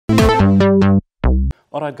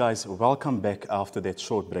All right, guys, welcome back after that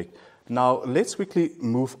short break. Now, let's quickly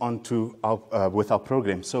move on to with our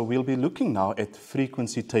program. So we'll be looking now at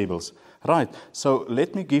frequency tables. Right, so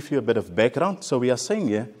let me give you a bit of background. So we are saying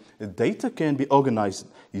here, data can be organized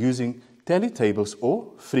using tally tables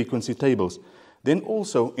or frequency tables. Then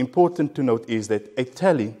also important to note is that a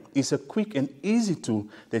tally is a quick and easy tool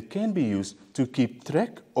that can be used to keep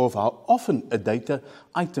track of how often a data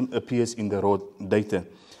item appears in the raw data.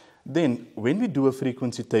 Then, when we do a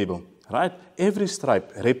frequency table, right, every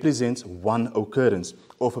stripe represents one occurrence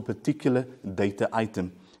of a particular data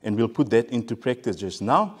item. And we'll put that into practice just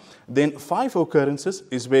now. Then 5 occurrences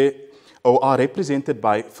is where, or are represented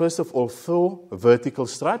by, first of all, 4 vertical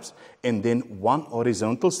stripes, and then 1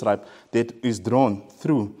 horizontal stripe that is drawn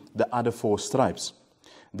through the other 4 stripes.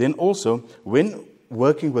 Then also, when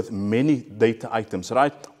working with many data items,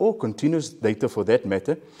 right, or continuous data for that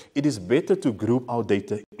matter, it is better to group our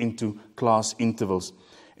data into class intervals.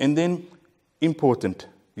 And then, important,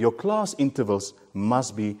 your class intervals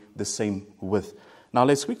must be the same width. Now,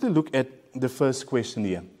 let's quickly look at the first question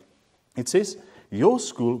here. It says, your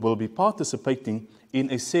school will be participating in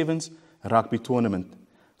a 7s rugby tournament.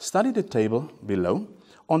 Study the table below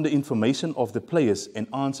on the information of the players and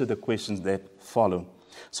answer the questions that follow.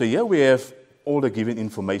 So here we have all the given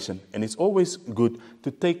information, and it's always good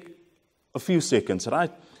to take a few seconds,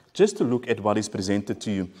 right, just to look at what is presented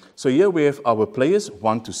to you. So here we have our players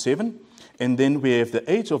 1 to 7, and then we have the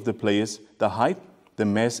age of the players, the height, the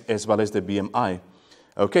mass, as well as the BMI.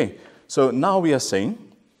 Okay, so now we are saying,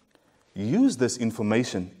 use this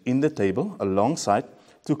information in the table alongside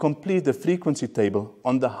to complete the frequency table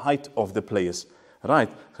on the height of the players. Right,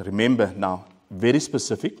 remember now, very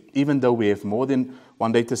specific, even though we have more than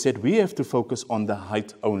one data set, we have to focus on the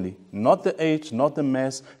height only, not the age, not the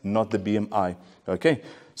mass, not the BMI. Okay,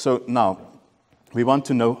 so now we want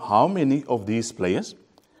to know how many of these players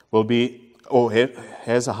will be, or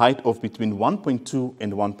has a height of between 1.2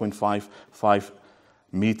 and 1.55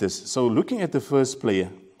 meters. So looking at the first player,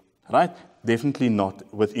 right, definitely not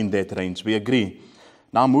within that range. We agree.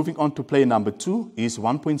 Now moving on to player number 2 is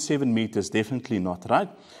 1.7 meters, definitely not, right?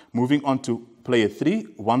 Moving on to player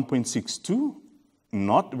 3, 1.62,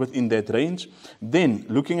 not within that range. Then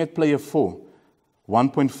looking at player 4,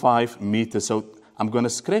 1.5 meters. So I'm going to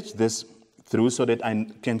scratch this through so that I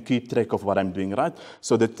can keep track of what I'm doing, right?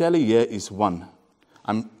 So the tally here is 1.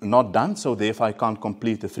 I'm not done, so therefore I can't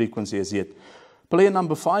complete the frequency as yet. Player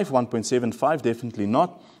number 5, 1.75, definitely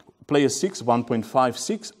not. Player 6,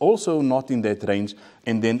 1.56, also not in that range.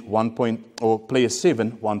 And then player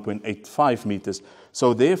 7, 1.85 meters.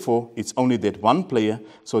 So therefore, it's only that one player,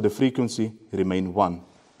 so the frequency remain 1.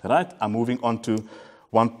 Right? I'm moving on to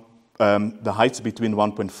the heights between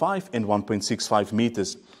 1.5 and 1.65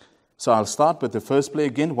 meters. So I'll start with the first player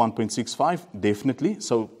again, 1.65, definitely.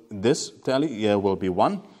 So this tally here will be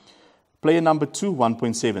 1. Player number 2,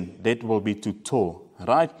 1.7, that will be too tall,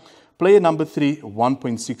 right? Player number 3,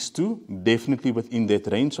 1.62, definitely within that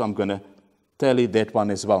range, so I'm going to tally that one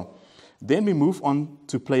as well. Then we move on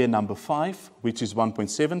to player number 5, which is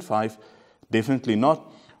 1.75, definitely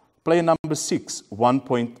not. Player number 6,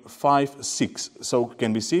 1.56. So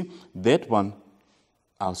can we see that one?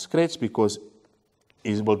 I'll scratch because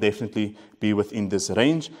it will definitely be within this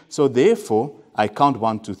range. So therefore, I count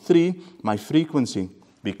 1 to 3, my frequency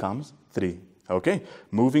becomes 3. Okay,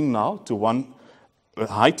 moving now to a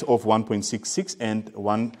height of 1.66 and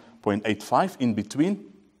 1.85 in between.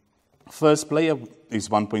 First player is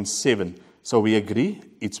 1.7, so we agree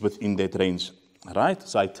it's within that range, right?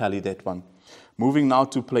 So I tally that one. Moving now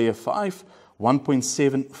to player 5,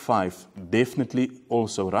 1.75, definitely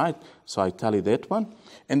also right, so I tally that one.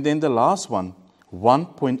 And then the last one,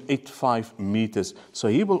 1.85 meters, so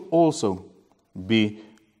he will also be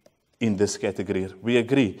in this category. We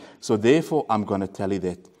agree. So therefore, I'm going to tally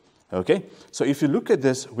that. Okay? So if you look at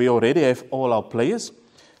this, we already have all our players.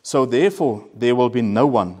 So therefore, there will be no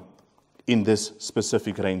one in this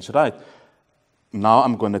specific range, right? Now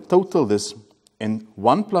I'm going to total this, and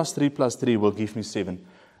 1 plus 3 plus 3 will give me 7.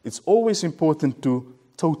 It's always important to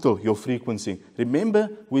total your frequency. Remember,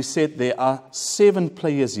 we said there are 7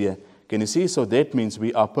 players here. Can you see? So that means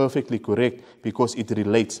we are perfectly correct because it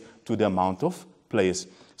relates to the amount of players.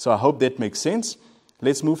 So I hope that makes sense.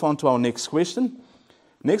 Let's move on to our next question.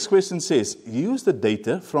 Next question says, use the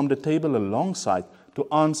data from the table alongside to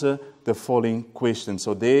answer the following question.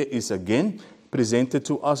 So there is again presented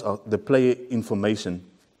to us the player information.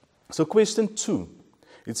 So question 2,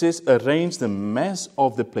 it says arrange the mass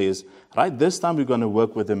of the players. Right, this time we're going to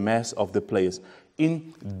work with the mass of the players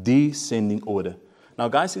in descending order. Now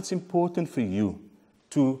guys, it's important for you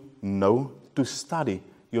to know, to study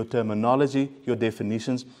your terminology, your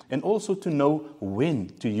definitions, and also to know when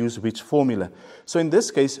to use which formula. So in this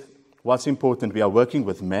case, what's important, we are working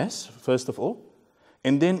with mass, first of all,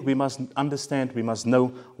 and then we must understand, we must know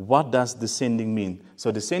what does descending mean.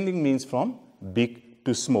 So descending means from big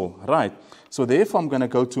to small, right? So therefore, I'm going to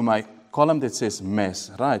go to my column that says mass,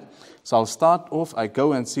 right? So I'll start off, I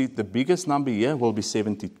go and see the biggest number here will be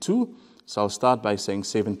 72. So I'll start by saying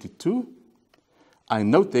 72. I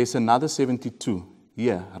note there's another 72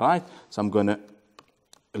 here, right? So I'm going to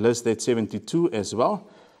list that 72 as well.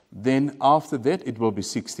 Then after that, it will be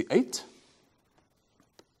 68.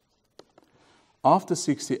 After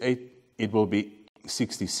 68, it will be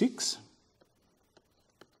 66.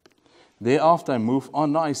 Thereafter, I move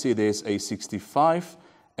on. Now I see there's a 65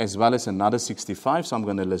 as well as another 65. So I'm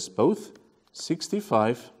going to list both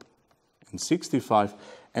 65 and 65.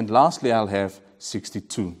 And lastly, I'll have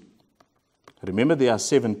 62. Remember, there are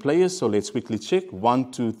 7 players, so let's quickly check.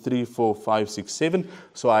 1, 2, 3, 4, 5, 6, 7.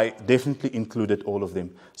 So I definitely included all of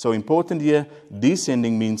them. So important here,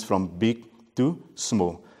 descending means from big to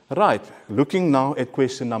small. Right, looking now at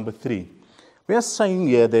question number 3. We are saying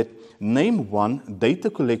here that name one data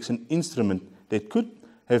collection instrument that could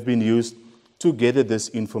have been used to gather this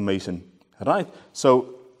information. Right,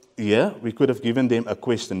 so here we could have given them a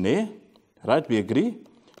questionnaire, right, we agree,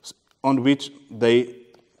 on which they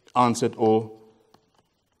answered all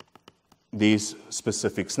these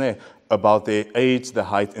specifics there about their age, the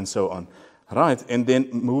height, and so on. Right, and then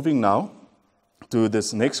moving now to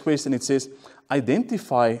this next question, it says,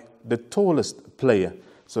 identify the tallest player.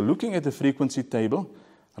 So looking at the frequency table,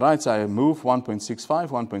 right, so I move 1.65,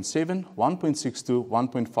 1.7, 1.62,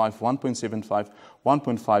 1.5, 1.75,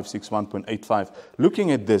 1.56, 1.85.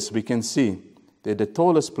 Looking at this, we can see that the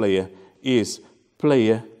tallest player is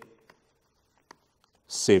player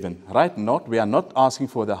 7, right? We are not asking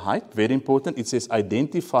for the height. Very important. It says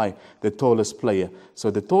identify the tallest player.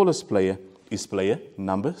 So the tallest player is player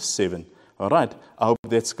number 7. All right. I hope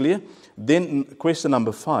that's clear. Then question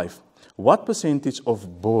number 5. What percentage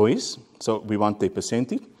of boys, so we want the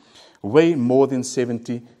percentage, weigh more than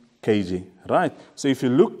 70 kg, right? So if you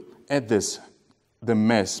look at this, the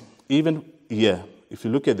mass, even here, if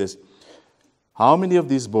you look at this, how many of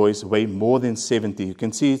these boys weigh more than 70? You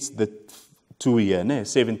can see it's the 2 here,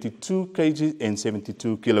 72 kg and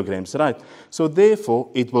 72 kilograms, right? So therefore,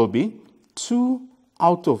 it will be 2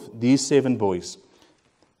 out of these 7 boys,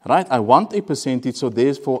 right? I want a percentage, so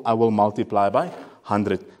therefore, I will multiply by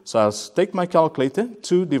 100. So I'll take my calculator,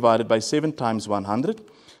 2 divided by 7 times 100.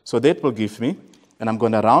 So that will give me, and I'm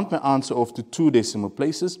going to round my answer off to 2 decimal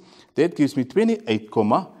places. That gives me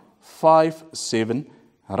 28.57,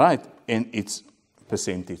 right? And it's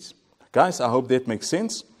percentage. Guys, I hope that makes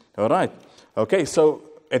sense. All right. Okay, so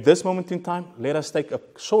at this moment in time, let us take a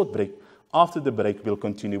short break. After the break, we'll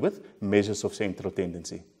continue with measures of central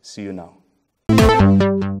tendency. See you now.